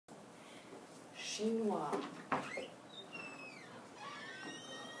Chinois.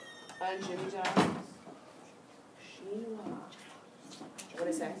 Un Jimmy John's. Chinois. What did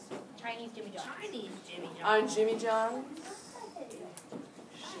it say? Chinese Jimmy John's. Chinese Jimmy John's. Un Jimmy John's.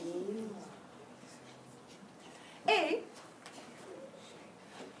 Chinois. Et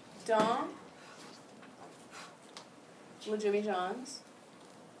dans le Jimmy John's,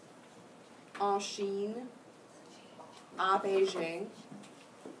 en Chine, à Beijing,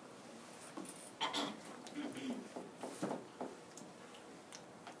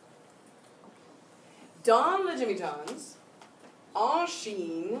 dans le Jimmy John's, en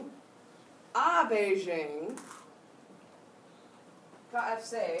Chine, à Beijing,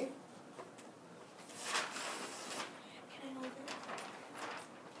 KFC,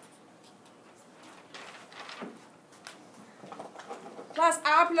 classe,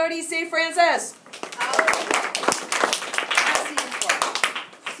 applaudissez Francis.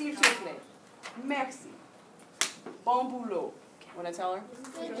 S'il te plaît. Merci. Bon boulot. Want to tell her?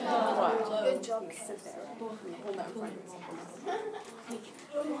 Good job. Good job. Sit there. Hold that in front of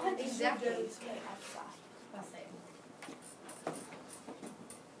you. Exactly.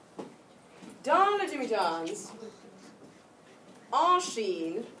 Dans le Jimmy John's, en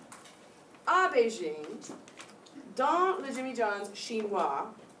Chine, à Beijing, dans le Jimmy John's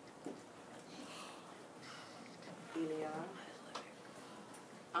chinois, il y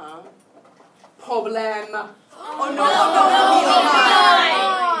a un problème. Oh non,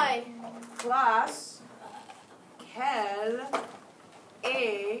 classe, quel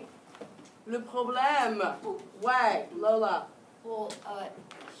est le problème? Ouais, Lola. Well,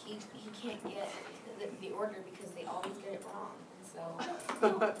 he can't get the order because they always get it wrong. So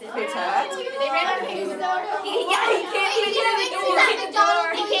Peut-être. they ran out of food. He can't even get in the door.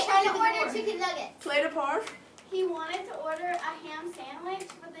 He can't try to order chicken nuggets. Play the part. He wanted to order a ham sandwich,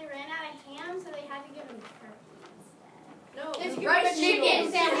 but they ran out of ham, so they had to give him turkey instead. No, It's rice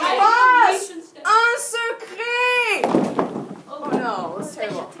chicken sandwich. Classe, un secret. Oh no, that's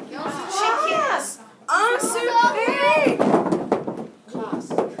terrible. Classe, un secret.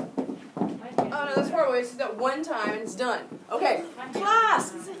 Class. Oh no, that's horrible. It's just that one time and it's done. Okay.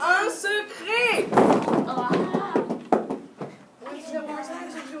 Class, un secret. Let's do it one more time.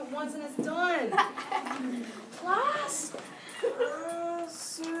 Let's do it once and it's done. Class, un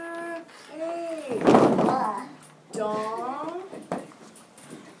secret. Dans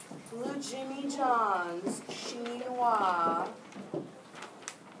le Jimmy John's chinois,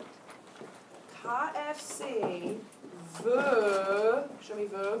 KFC veut, show me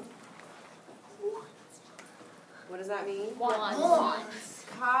veut. What does that mean? Once.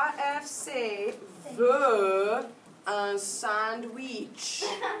 KFC veut un sandwich.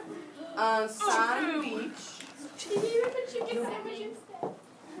 Un sandwich. Chicken sandwich instead.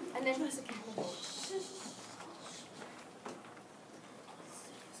 And then who's the cannibal?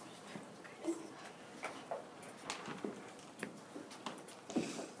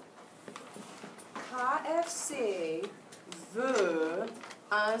 KFC veut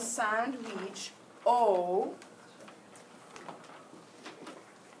un sandwich au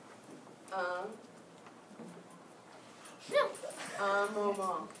un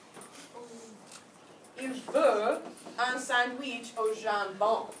moment. Il veut un sandwich au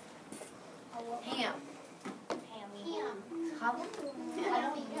jambon. Ham.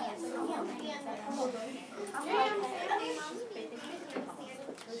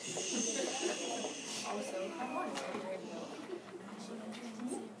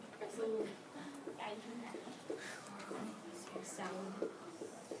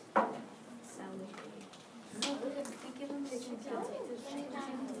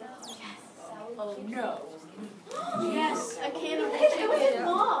 Oh no. Yes, a can of chicken. It was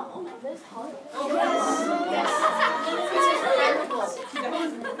Mom. Oh my, this hot. Oh yes.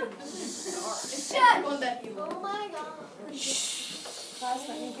 Shut. One that you Oh my god. Class,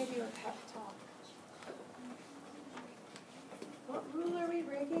 let me give you a pep talk. What rule are we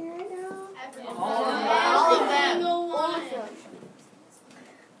breaking right now? All of them. All of them.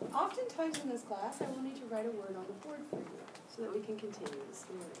 Oftentimes in this class, I will need to write a word on the board for you so that we can continue the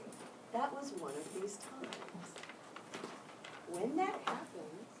story. That was one of these times. When that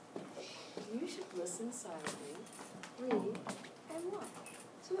happens, you should listen silently, read, and watch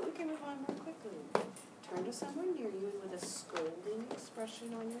so that we can move on more quickly. Turn to someone near you and with a scolding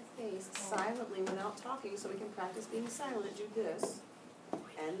expression on your face, silently without talking so we can practice being silent, do this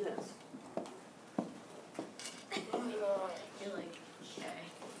and this. You're like, okay.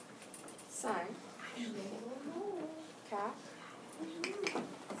 Sign. Cap.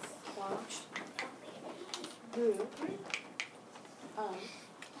 Watch. Boo. Zero.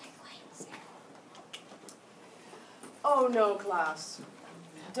 Oh no, classe.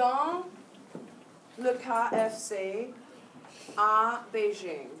 Dans le KFC à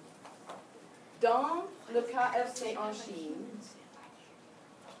Beijing. Dans le KFC en Chine.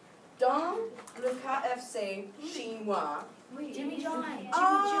 Dans le KFC chinois. Jimmy John.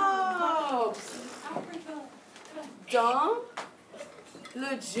 Oh! Dans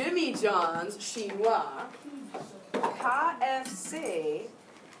le Jimmy John's chinois, KFC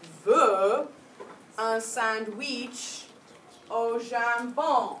veut un sandwich au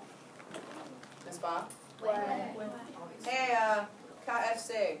jambon. N'est-ce pas? Ouais. Hey,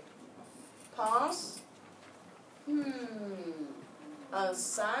 KFC, pense. Un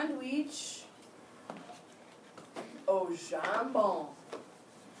sandwich au jambon.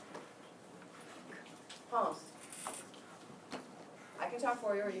 Pense. I can talk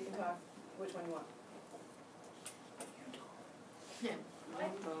for you, or you can talk. Which one you want?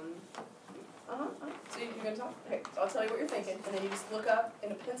 So you're gonna talk? Okay, so I'll tell you what you're thinking, and then you just look up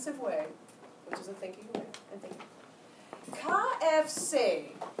in a pensive way, which is a thinking way, and think.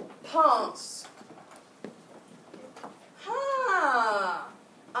 KFC, pense.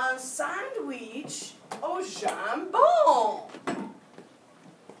 Un sandwich au jambon.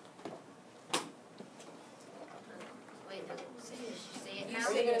 Wait, say it now.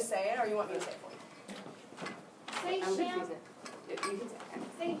 Are you gonna say it, or you want me to say it for you? Say I'm sham. confused. You can say it.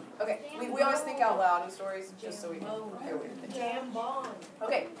 Say Okay, we always think out loud in stories, just so we can hear what you're thinking. Jambon.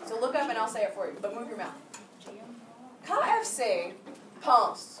 Okay, so look up and I'll say it for you, but move your mouth. KFC,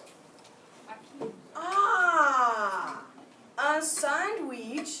 pense. Un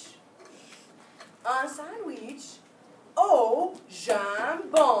sandwich au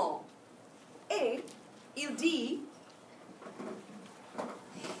jambon. Et il dit,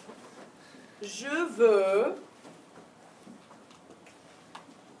 je veux.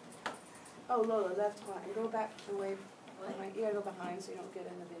 Oh, Lola, left one. And go back away. What? You gotta go behind so you don't get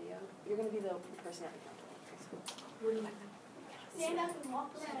in the video. You're gonna be the person at the counter. Stand up and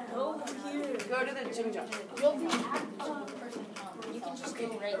walk around. Over here. Go to the Jimmy John. You'll be the person. You can just go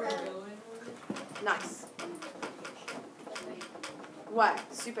right there. Nice. Ouais,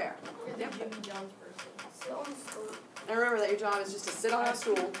 super. You're the Jimmy John's person. Sit on the stool. And remember that your job is just to sit on a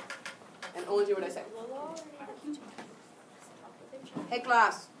stool and only do what I say. Hey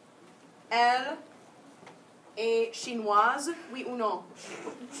classe, elle est chinoise, oui ou non?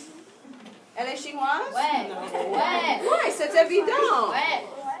 Elle est chinoise? Ouais. Ouais. Ouais, c'est évident. Ouais.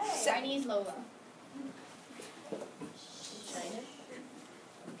 Chinese Lola. China.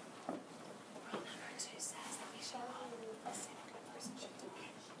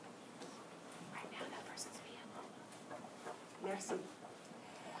 Merci.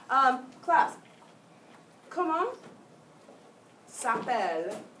 Classe, comment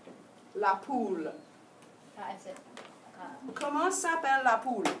s'appelle la poule? KFC. Comment s'appelle la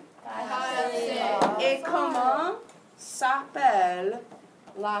poule? KFC. Et comment s'appelle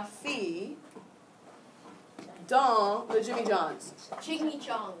la fille dans le Jimmy John's? Jimmy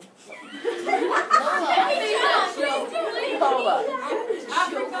Chong. Paula.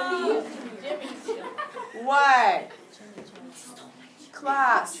 Ouais.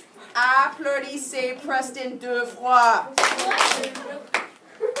 Classe, applaudissez Preston 2 fois.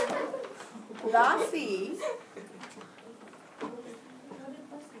 La fille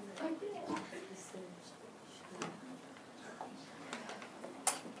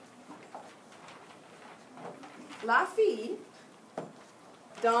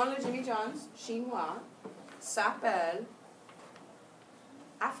dans le Jimmy John's chinois s'appelle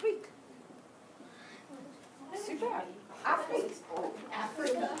Afrique. Super. Afrique.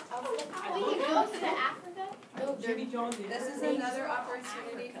 Africa. Will you go to Africa? No, Jimmy John's. This is another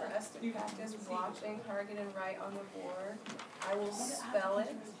opportunity for us to practice watching target and write on the board. I will spell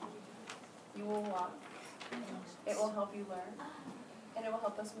it. You will watch. It will help you learn. And it will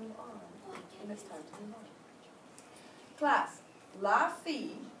help us move on. And it's time to move on. Classe, la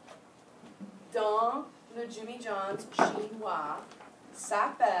fille dans le Jimmy John's chinois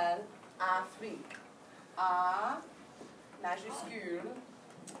s'appelle Afrique. A majuscule,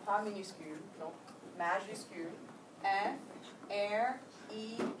 pas minuscule, non, majuscule, F, R,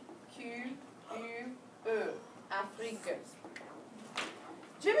 I, Q, U, E, Afrique.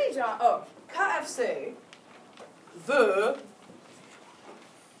 Jimmy John, oh, KFC veut,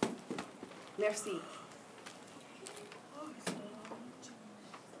 merci.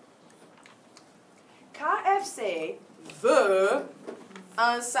 KFC veut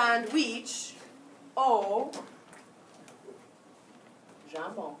un sandwich au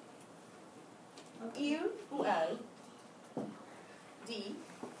jambon. Il ou elle dit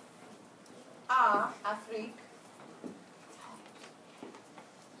à Afrique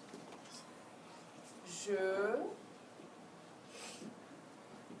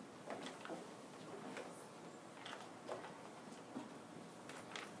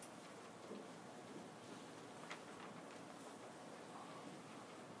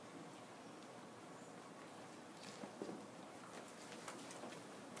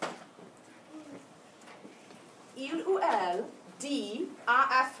il ou elle dit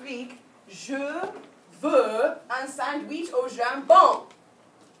à Afrique, je veux un sandwich au jambon.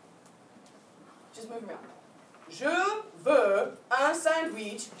 Just move around. Je veux un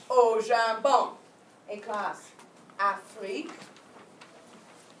sandwich au jambon. Et classe, Afrique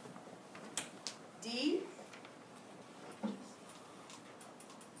dit,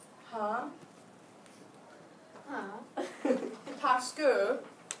 parce que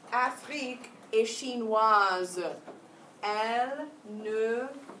Afrique est chinoise. Elle ne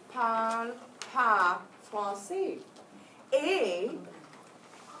parle pas français. Et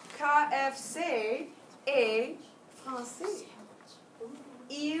KFC est français.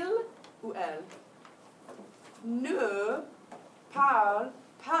 Il ou elle ne parle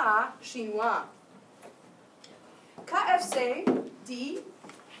pas chinois. KFC dit,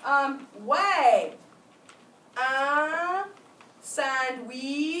 ouais, un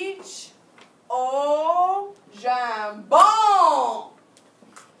sandwich au jambon.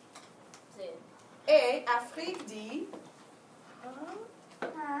 Et Afrique dit,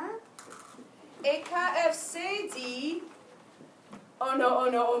 et KFC dit, oh no,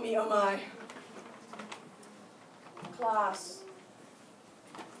 oh me, oh my. Classe.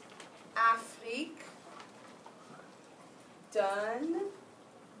 Afrique donne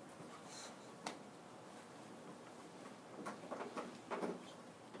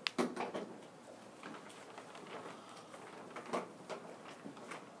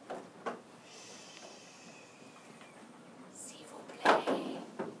S'il vous plaît.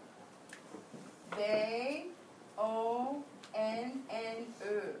 V-O-N-N-E.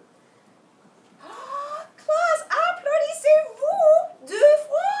 Ah, classe, applaudissez-vous 2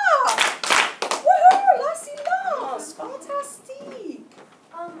 fois! Wouhou, la silence! Fantastique!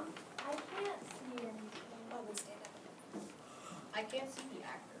 I can't see anything. Oh, then stand up. I can't see the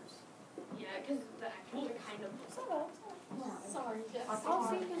actors. Yeah, because the actors are kind of. Sorry. I'll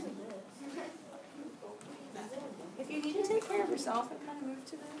see who's in this. If you need to take care of yourself and kind of move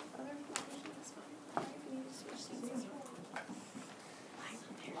to the other position, that's fine. If you need to switch seats, that's fine.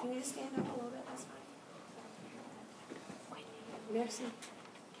 If you need to stand up a little bit, that's fine. Merci.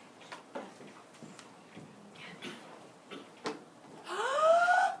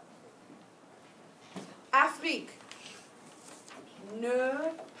 Afrique ne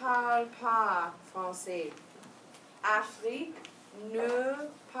parle pas français. Afrique ne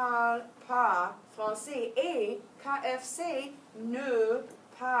parle pas français et KFC ne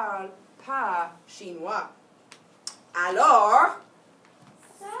parle pas chinois. Alors,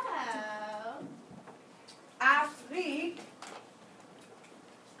 So. Afrique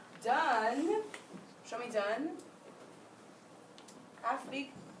donne, show me done.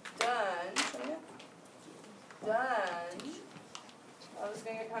 Afrique donne, show me that. Done. Oh, this is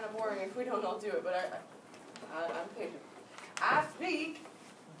going to get kind of boring. If we don't, I'll do it, but I'm patient. Afrique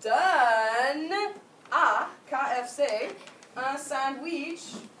donne à KFC un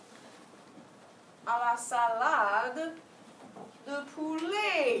sandwich à la salade de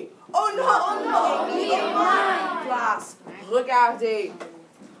poulet. Oh non, Classe, regardez.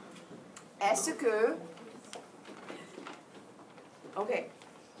 Est-ce que... OK.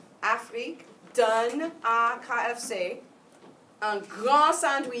 Afrique donne à KFC un grand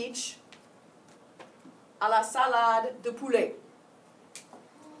sandwich à la salade de poulet.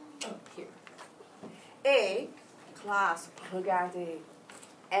 Here. Et, classe, regardez.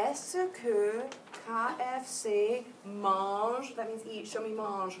 Est-ce que KFC mange, that means eat, show me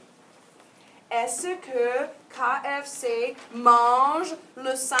mange. Est-ce que KFC mange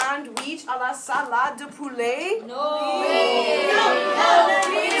le sandwich à la salade de poulet? No.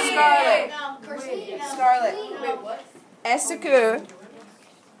 Scarlett. No, of course we do. Scarlett. Wait, what? Est-ce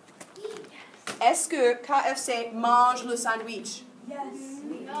que KFC mange le sandwich?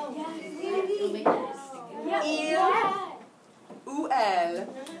 No. Il ou elle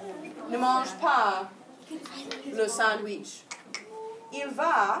ne mange pas le sandwich. Il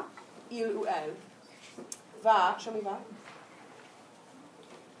ou elle, va, show me va.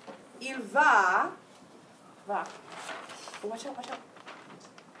 Il va. Oh, watch out.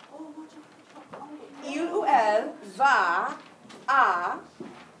 Il ou elle va à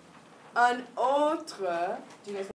un autre, do you guys